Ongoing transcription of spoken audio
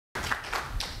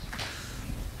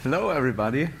Hello,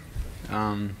 everybody.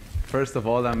 First of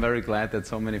all, I'm very glad that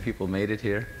so many people made it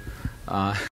here.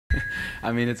 I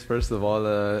mean, it's first of all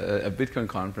a Bitcoin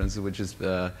conference, which is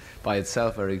by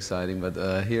itself very exciting.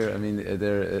 But here, I mean,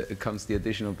 there comes the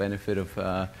additional benefit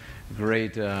of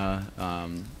great,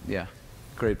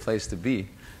 great place to be.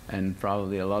 And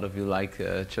probably a lot of you like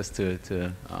just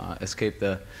to escape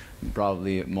the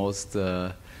probably most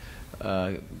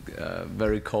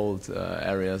very cold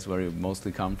areas where you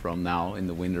mostly come from now in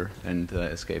the winter and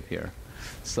escape here.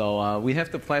 So we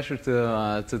have the pleasure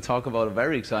to talk about a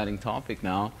very exciting topic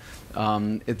now.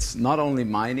 It's not only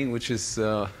mining, which is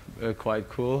quite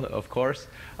cool, of course.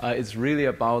 It's really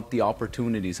about the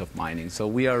opportunities of mining. So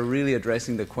we are really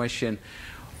addressing the question,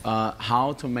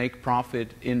 how to make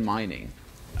profit in mining.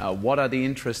 What are the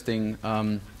interesting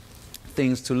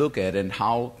things to look at, and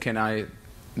how can I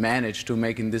manage to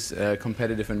make in this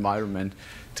competitive environment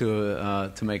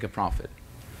to make a profit?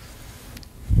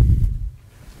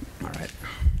 All right.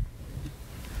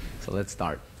 So let's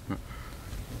start.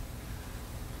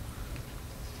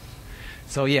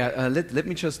 So yeah, let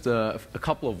me just a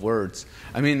couple of words.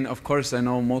 I mean, of course, I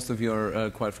know most of you are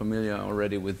quite familiar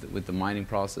already with the mining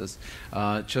process.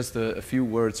 Just a few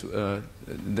words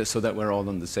so that we're all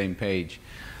on the same page.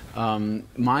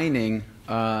 Mining.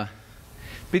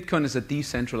 Bitcoin is a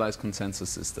decentralized consensus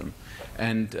system,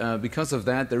 and because of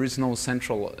that, there is no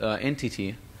central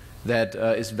entity that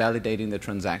is validating the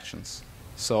transactions.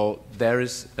 So there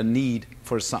is a need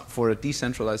for a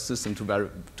decentralized system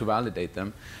to validate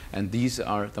them, and these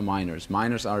are the miners.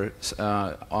 Miners are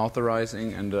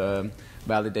authorizing and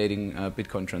validating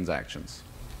Bitcoin transactions.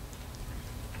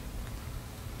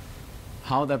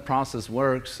 How that process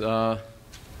works,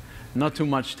 not too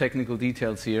much technical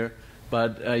details here.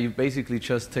 But you basically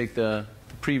just take the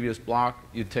previous block,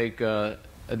 you take the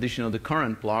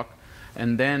current block,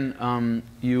 and then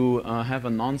you have a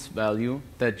nonce value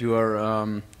that you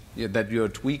are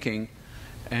tweaking,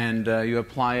 and you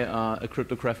apply a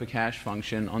cryptographic hash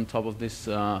function on top of this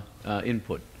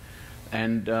input.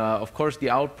 And of course, the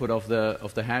output of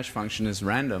the hash function is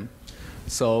random,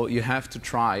 so you have to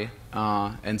try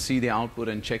and see the output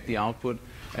and check the output.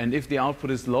 And if the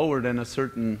output is lower than a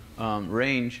certain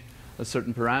range, a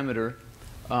certain parameter,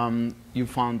 you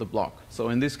found the block. So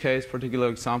in this case, particular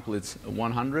example, it's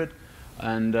 100,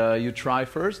 and you try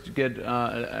first. You get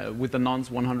with the nonce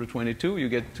 122, you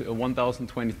get to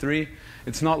 1023.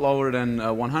 It's not lower than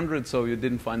 100, so you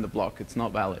didn't find the block. It's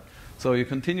not valid. So you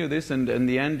continue this, and in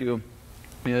the end, you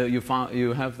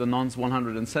have the nonce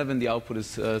 107. The output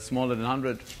is smaller than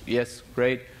 100. Yes,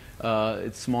 great.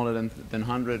 It's smaller than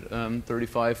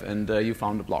 135, and you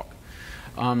found the block.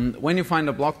 When you find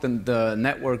a block, then the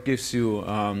network gives you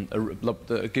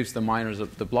gives the miners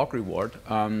the block reward.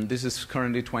 This is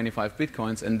currently 25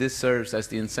 bitcoins, and this serves as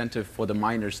the incentive for the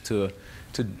miners to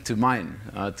mine,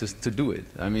 to do it.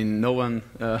 I mean, no one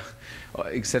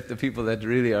except the people that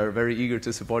really are very eager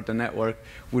to support the network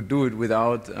would do it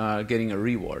without getting a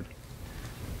reward.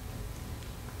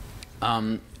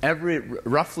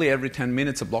 Roughly every 10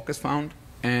 minutes, a block is found,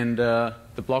 and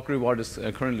the block reward is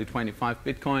currently 25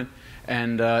 bitcoin.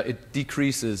 And it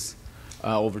decreases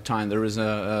over time. There is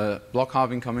a block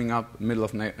halving coming up middle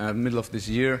of this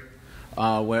year,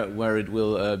 where it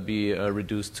will be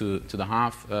reduced to the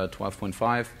half,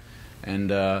 12.5,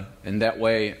 and in that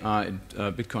way,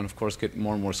 Bitcoin, of course, get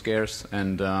more and more scarce,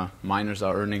 and miners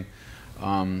are earning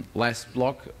less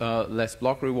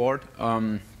block reward,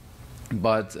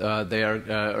 but they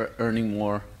are earning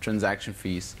more transaction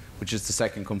fees, which is the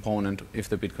second component if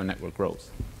the Bitcoin network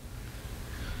grows.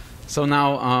 So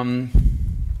now,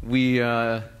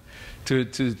 to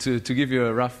give you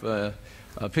a rough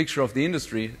picture of the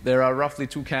industry, there are roughly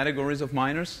two categories of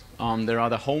miners. There are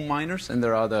the home miners, and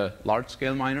there are the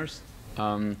large-scale miners.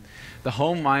 The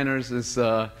home miners is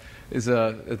a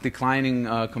declining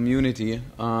community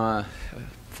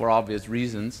for obvious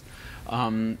reasons.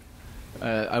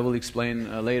 I will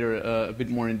explain later a bit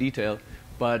more in detail.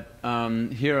 But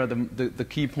here are the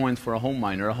key points for a home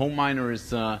miner. A home miner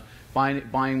is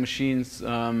buying machines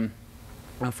from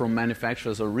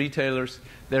manufacturers or retailers.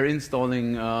 They're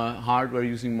installing hardware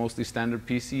using mostly standard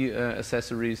PC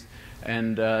accessories,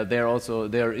 and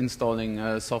they're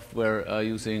installing software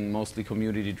using mostly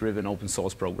community-driven open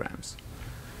source programs.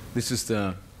 This is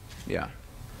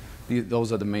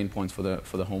those are the main points for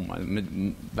the home miner.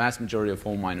 Vast majority of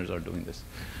home miners are doing this.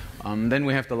 Then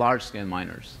we have the large-scale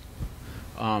miners.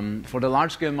 For the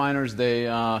large-scale miners, they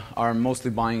are mostly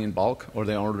buying in bulk, or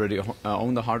they already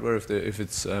own the hardware if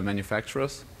it's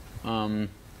manufacturers.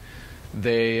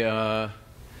 They,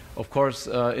 of course,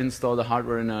 install the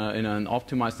hardware in an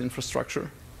optimized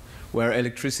infrastructure, where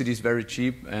electricity is very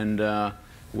cheap and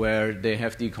where they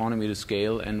have the economy to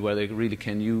scale and where they really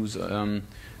can use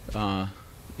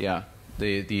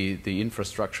the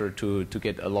infrastructure to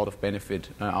get a lot of benefit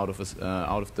out of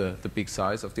the big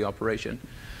size of the operation.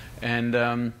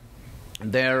 And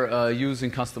they're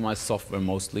using customized software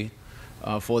mostly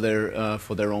for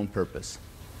their own purpose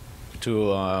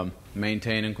to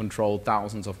maintain and control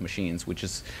thousands of machines, which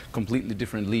is a completely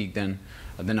different league than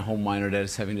a home miner that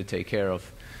is having to take care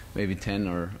of maybe 10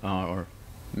 or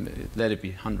let it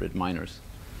be 100 miners.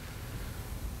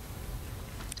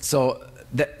 So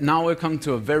now we come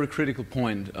to a very critical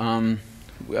point.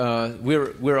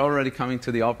 We're already coming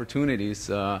to the opportunities,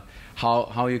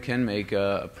 how you can make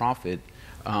a profit,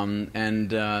 those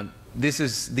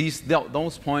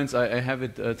points I have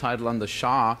it titled under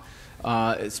SHA,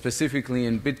 specifically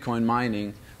in Bitcoin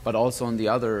mining, but also on the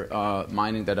other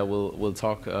mining that I will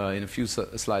talk in a few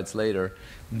slides later.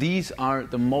 These are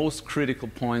the most critical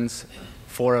points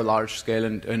for a large scale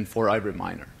and for every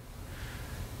miner.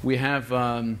 We have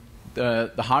the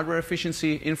hardware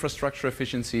efficiency, infrastructure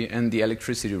efficiency, and the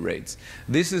electricity rates.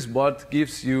 This is what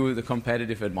gives you the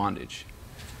competitive advantage.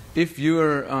 If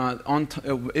you're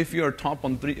top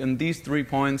on these 3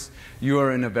 points, you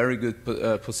are in a very good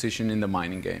position in the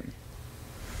mining game.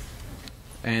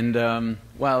 And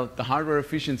well, the hardware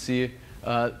efficiency,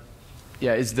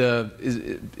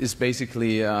 is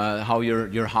basically how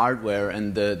your hardware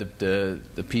and the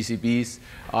PCBs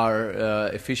are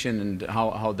efficient and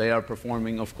how they are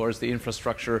performing. Of course, the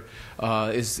infrastructure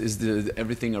is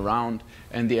everything around,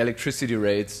 and the electricity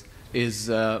rates is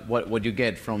what you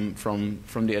get from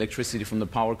the electricity from the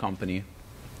power company.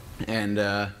 And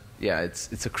yeah,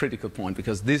 it's a critical point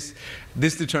because this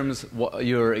determines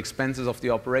your expenses of the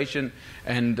operation,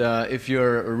 and if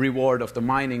your reward of the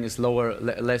mining is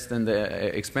less than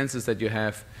the expenses that you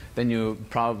have, then you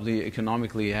probably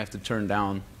economically have to turn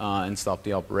down and stop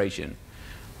the operation.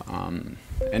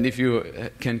 And if you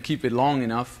can keep it long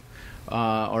enough,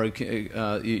 or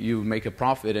you make a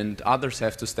profit, and others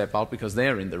have to step out because they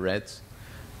are in the reds,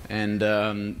 and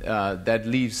that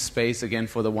leaves space again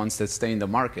for the ones that stay in the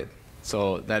market.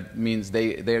 So that means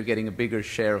they're getting a bigger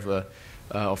share of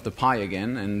the pie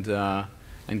again,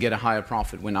 and get a higher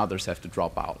profit when others have to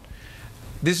drop out.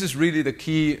 This is really the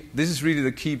key. This is really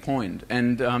the key point.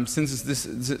 And since this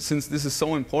is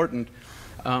so important,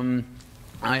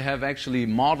 I have actually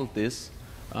modeled this,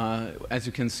 as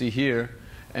you can see here.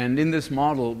 And in this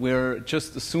model, we're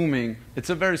just assuming, it's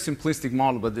a very simplistic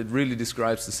model, but it really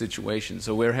describes the situation.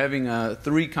 So we're having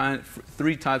three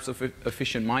types of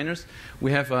efficient miners.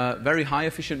 We have a very high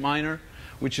efficient miner,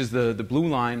 which is the blue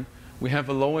line. We have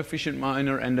a low efficient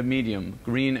miner and a medium,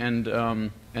 green and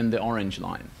the orange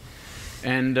line.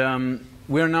 And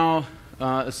we're now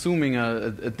assuming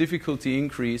a difficulty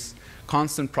increase,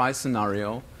 constant price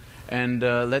scenario, and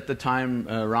let the time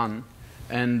run.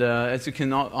 And as you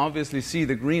can obviously see,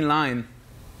 the green line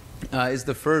is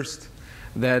the first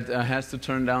that has to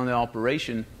turn down the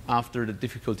operation after the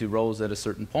difficulty rose at a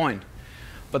certain point.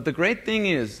 But the great thing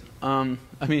is, I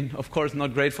mean, of course,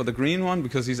 not great for the green one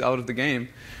because he's out of the game.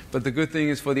 But the good thing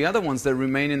is for the other ones that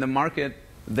remain in the market,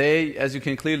 they, as you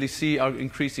can clearly see, are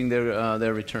increasing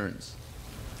their returns.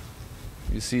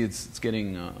 You see it's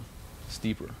getting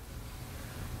steeper.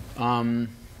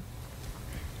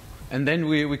 And then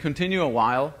we continue a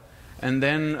while, and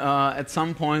then at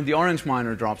some point the orange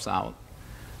miner drops out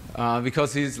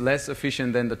because he's less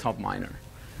efficient than the top miner.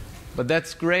 But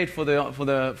that's great for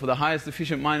the highest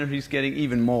efficient miner. He's getting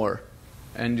even more,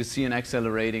 and you see an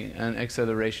acceleration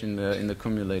in the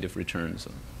cumulative returns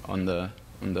on the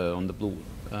blue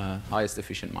highest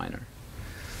efficient miner.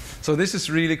 So this is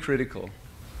really critical.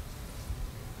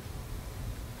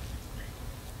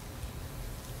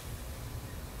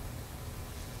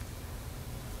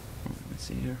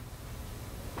 Here.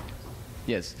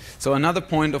 Yes. So another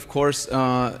point, of course,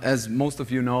 as most of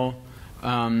you know,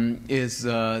 is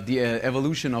the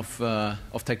evolution of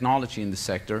technology in the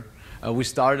sector. We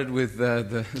started with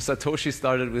Satoshi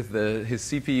started with his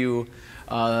CPU.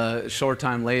 Short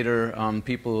time later,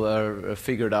 people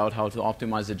figured out how to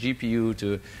optimize the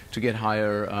GPU to get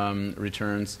higher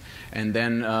returns. And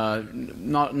then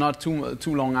not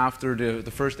too long after,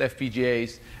 the first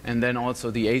FPGAs, and then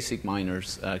also the ASIC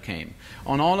miners came.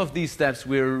 On all of these steps,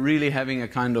 we're really having a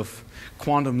kind of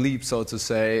quantum leap, so to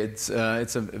say. It's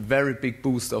a very big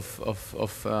boost of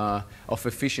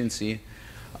efficiency.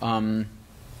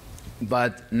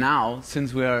 But now,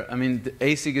 since I mean, the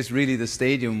ASIC is really the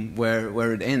stadium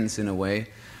where it ends in a way.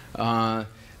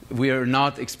 we are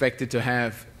not expected to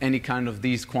have any kind of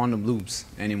these quantum loops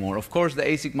anymore. Of course, the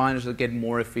ASIC miners will get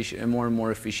more efficient, more and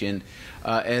more efficient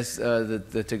as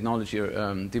the technology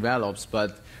develops.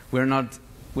 But we're not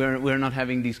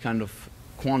having these kind of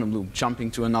quantum loop jumping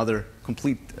to another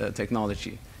complete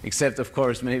technology. Except, of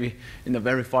course, maybe in the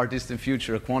very far distant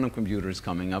future, a quantum computer is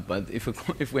coming up. But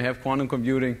if we have quantum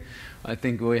computing, I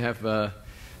think we have.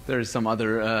 There is some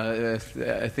other.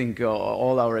 I think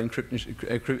all our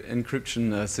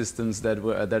encryption systems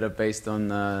that are based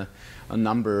on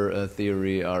number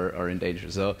theory are in danger.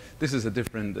 So this is a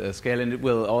different scale, and it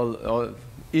will all,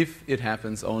 if it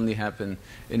happens, only happen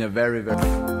in a very, very.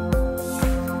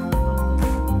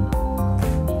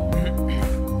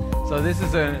 So this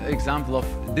is an example of,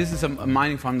 this is a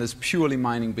mining farm that's purely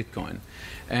mining Bitcoin.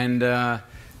 And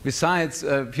besides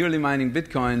purely mining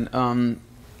Bitcoin,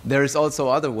 there is also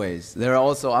other ways. There are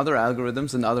also other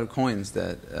algorithms and other coins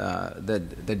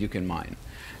that you can mine.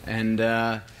 And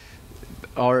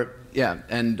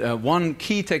one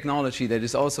key technology that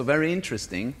is also very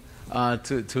interesting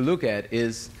to look at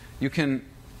is you can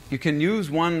use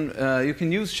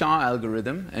SHA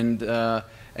algorithm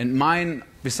and mine,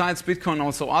 besides Bitcoin,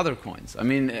 also other coins. I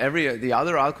mean, the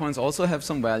other altcoins also have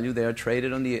some value. They are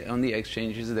traded on the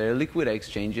exchanges. They are liquid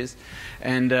exchanges.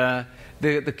 And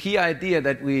the key idea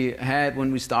that we had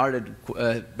when we started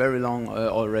very long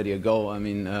already ago, I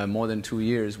mean, more than 2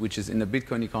 years, which is in the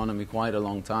Bitcoin economy quite a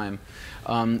long time,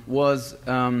 was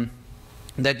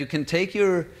that you can take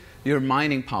your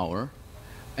mining power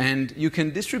and you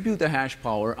can distribute the hash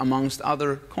power amongst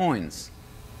other coins,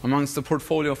 amongst the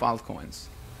portfolio of altcoins.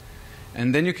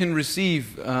 And then you can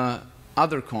receive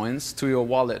other coins to your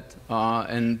wallet,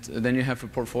 and then you have a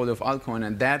portfolio of altcoin,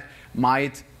 and that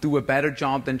might do a better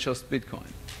job than just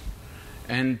Bitcoin.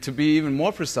 And to be even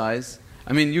more precise,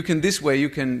 I mean, you can this way you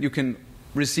can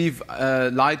receive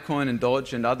Litecoin and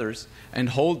Doge and others and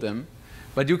hold them,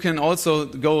 but you can also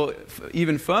go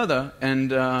even further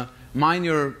and mine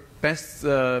your best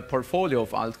portfolio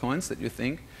of altcoins that you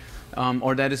think,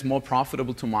 or that is more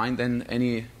profitable to mine than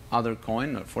any other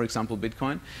coin, for example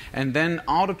Bitcoin, and then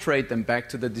auto-trade them back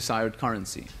to the desired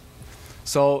currency.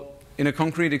 So in a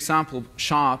concrete example,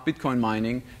 SHA, Bitcoin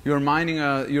mining, you're mining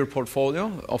your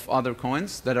portfolio of other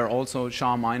coins that are also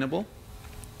SHA mineable,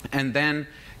 and then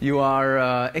you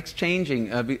are exchanging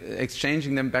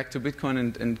them back to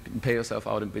Bitcoin and pay yourself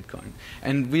out in Bitcoin.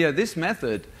 And via this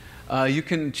method, you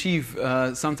can achieve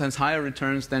sometimes higher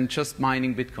returns than just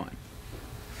mining Bitcoin.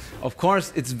 Of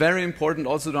course, it's very important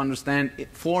also to understand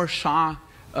for SHA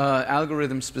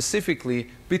algorithm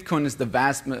specifically, Bitcoin is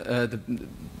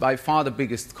by far the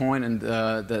biggest coin and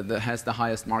that has the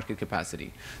highest market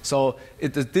capacity. So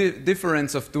the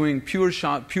difference of doing pure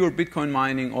Bitcoin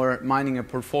mining or mining a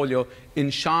portfolio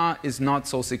in SHA is not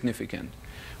so significant.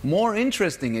 More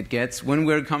interesting it gets when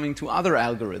we're coming to other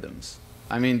algorithms.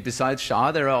 I mean, besides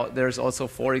SHA, there's also,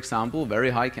 for example, very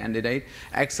high candidate,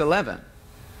 X11.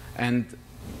 And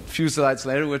a few slides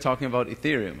later, we're talking about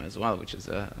Ethereum as well, which is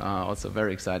also a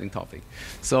very exciting topic.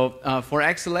 So for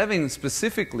X11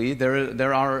 specifically,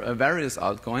 there are various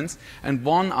altcoins, and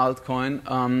one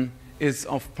altcoin is,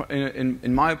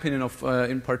 in my opinion, of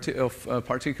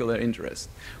particular interest.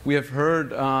 We have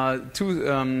heard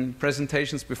two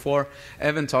presentations before,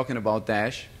 Evan talking about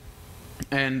Dash,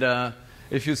 and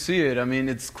if you see it, I mean,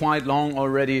 it's quite long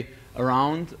already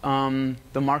around.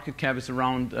 The market cap is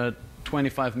around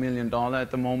 $25 million at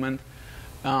the moment,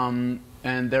 and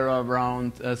there are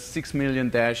around 6 million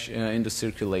Dash in the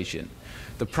circulation.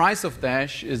 The price of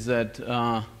Dash is at,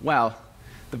 well,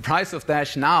 the price of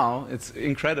Dash now, it's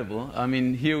incredible. I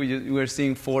mean, here we're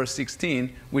seeing 416,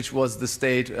 which was the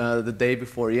state the day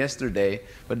before yesterday,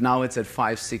 but now it's at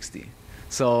 560.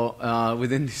 So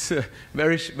within this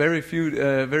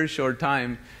very short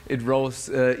time, it rose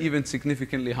even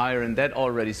significantly higher, and that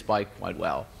already spiked quite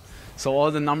well. So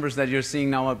all the numbers that you're seeing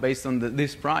now are based on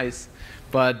this price,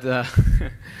 but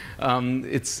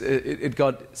it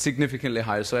got significantly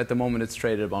higher. So at the moment, it's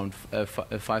traded around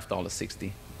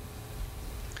 $5.60.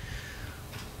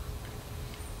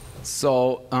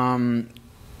 So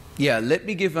yeah, let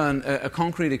me give a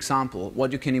concrete example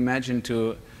what you can imagine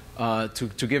to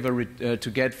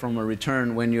get from a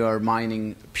return when you are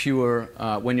mining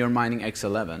when you're mining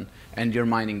X11 and you're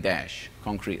mining Dash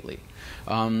concretely.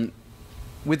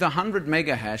 With 100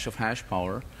 mega hash of hash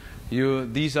power,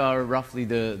 these are roughly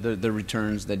the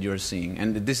returns that you're seeing.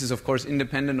 And this is, of course,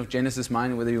 independent of Genesis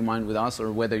mining, whether you mine with us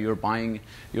or whether you're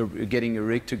getting your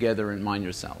rig together and mine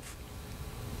yourself.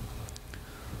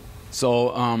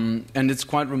 So, and it's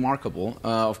quite remarkable.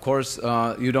 Of course,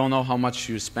 you don't know how much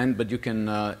you spend, but you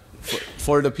can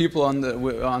for the people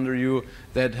under you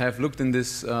that have looked in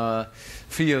this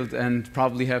field and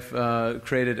probably have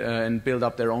created and built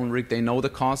up their own rig, they know the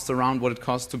costs around what it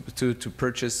costs to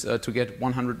purchase to get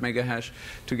 100 mega hash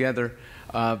together.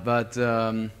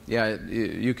 Yeah,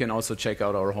 you can also check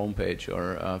out our homepage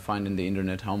or find in the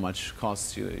internet how much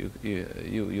costs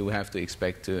you have to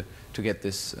expect to get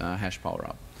this hash power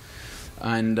up.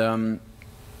 And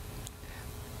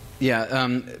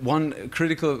one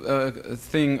critical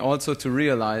thing also to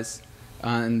realize,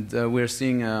 and we're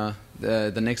seeing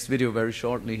the next video very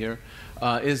shortly here,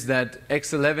 is that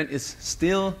X11 is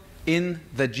still in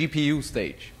the GPU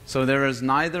stage. So there is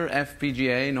neither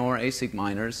FPGA nor ASIC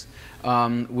miners,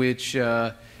 which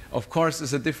of course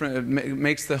is a different,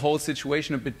 makes the whole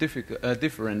situation a bit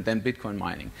different than Bitcoin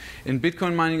mining. In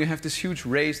Bitcoin mining you have this huge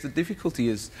race. The difficulty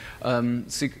is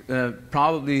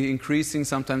probably increasing,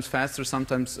 sometimes faster,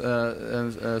 sometimes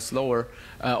slower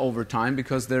over time,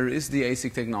 because there is the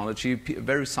ASIC technology,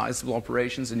 very sizable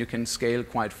operations, and you can scale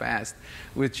quite fast.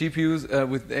 With GPUs,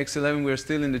 with X11 we're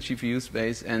still in the GPU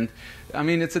space, and I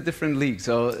mean it's a different league.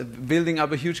 So building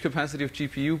up a huge capacity of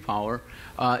GPU power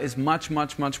is much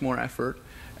more effort,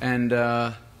 and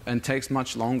takes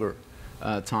much longer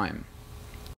time.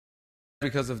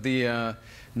 Because of the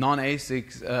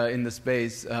non-ASICs in the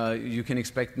space, you can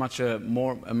expect a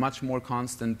much more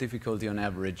constant difficulty on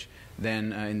average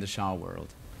than in the SHA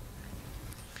world.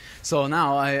 So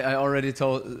now, I already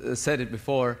said it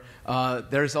before,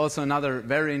 there's also another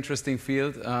very interesting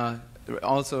field,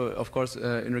 also of course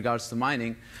in regards to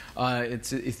mining.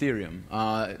 It's Ethereum.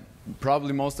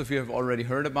 Probably most of you have already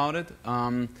heard about it,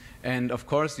 and of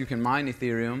course you can mine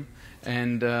Ethereum,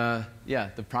 and yeah,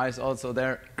 the price also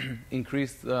there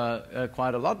increased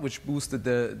quite a lot, which boosted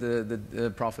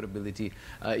the profitability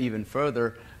even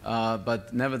further,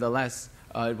 but nevertheless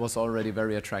it was already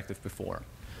very attractive before.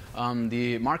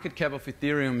 The market cap of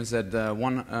Ethereum is at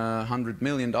 $100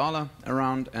 million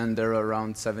around, and there are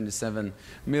around 77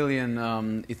 million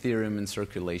Ethereum in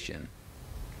circulation.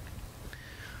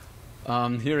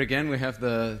 Here again we have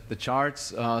the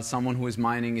charts. Someone who is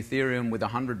mining Ethereum with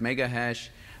 100 mega hash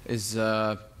is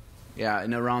yeah,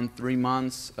 in around 3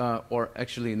 months, or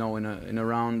actually no, in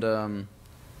around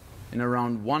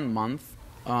 1 month,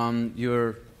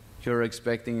 you're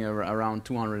expecting around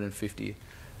 $250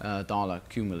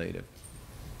 cumulative.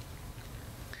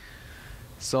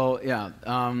 So yeah,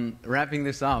 wrapping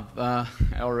this up, I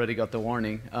already got the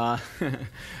warning.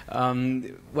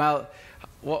 Well,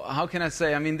 how can I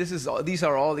say? I mean, these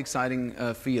are all exciting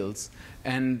fields,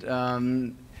 and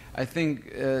I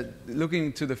think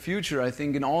looking to the future, I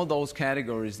think in all those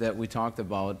categories that we talked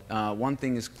about, one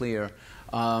thing is clear: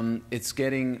 it's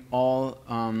getting all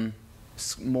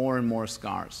more and more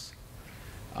scarce.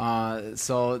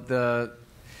 So the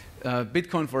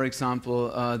Bitcoin, for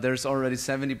example, there's already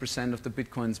 70% of the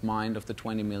Bitcoins mined, of the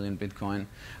 20 million Bitcoin.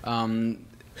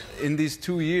 In these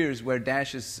 2 years where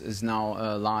Dash is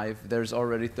now live, there's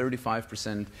already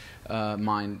 35%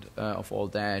 mined of all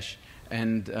Dash.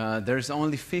 And there's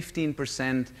only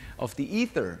 15% of the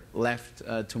Ether left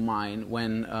to mine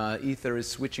when Ether is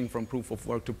switching from proof of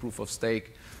work to proof of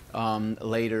stake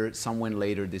somewhere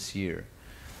later this year.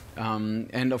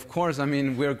 And of course, I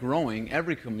mean, we're growing.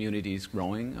 Every community is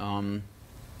growing.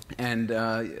 And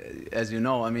as you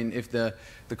know, I mean, if the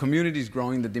community is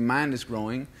growing, the demand is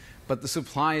growing, but the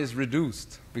supply is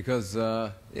reduced because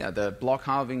yeah, the block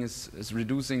halving is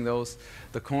reducing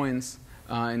the coins.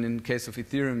 And in case of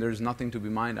Ethereum, there's nothing to be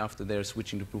mined after they're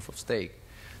switching to proof of stake.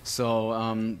 So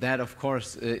that, of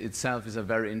course, itself is a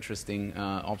very interesting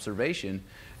observation,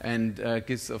 and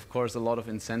gives, of course, a lot of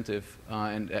incentive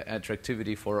and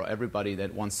attractivity for everybody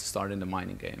that wants to start in the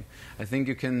mining game. I think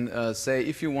you can say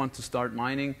if you want to start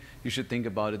mining, you should think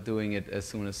about it doing it as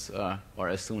soon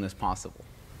as possible.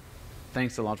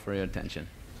 Thanks a lot for your attention.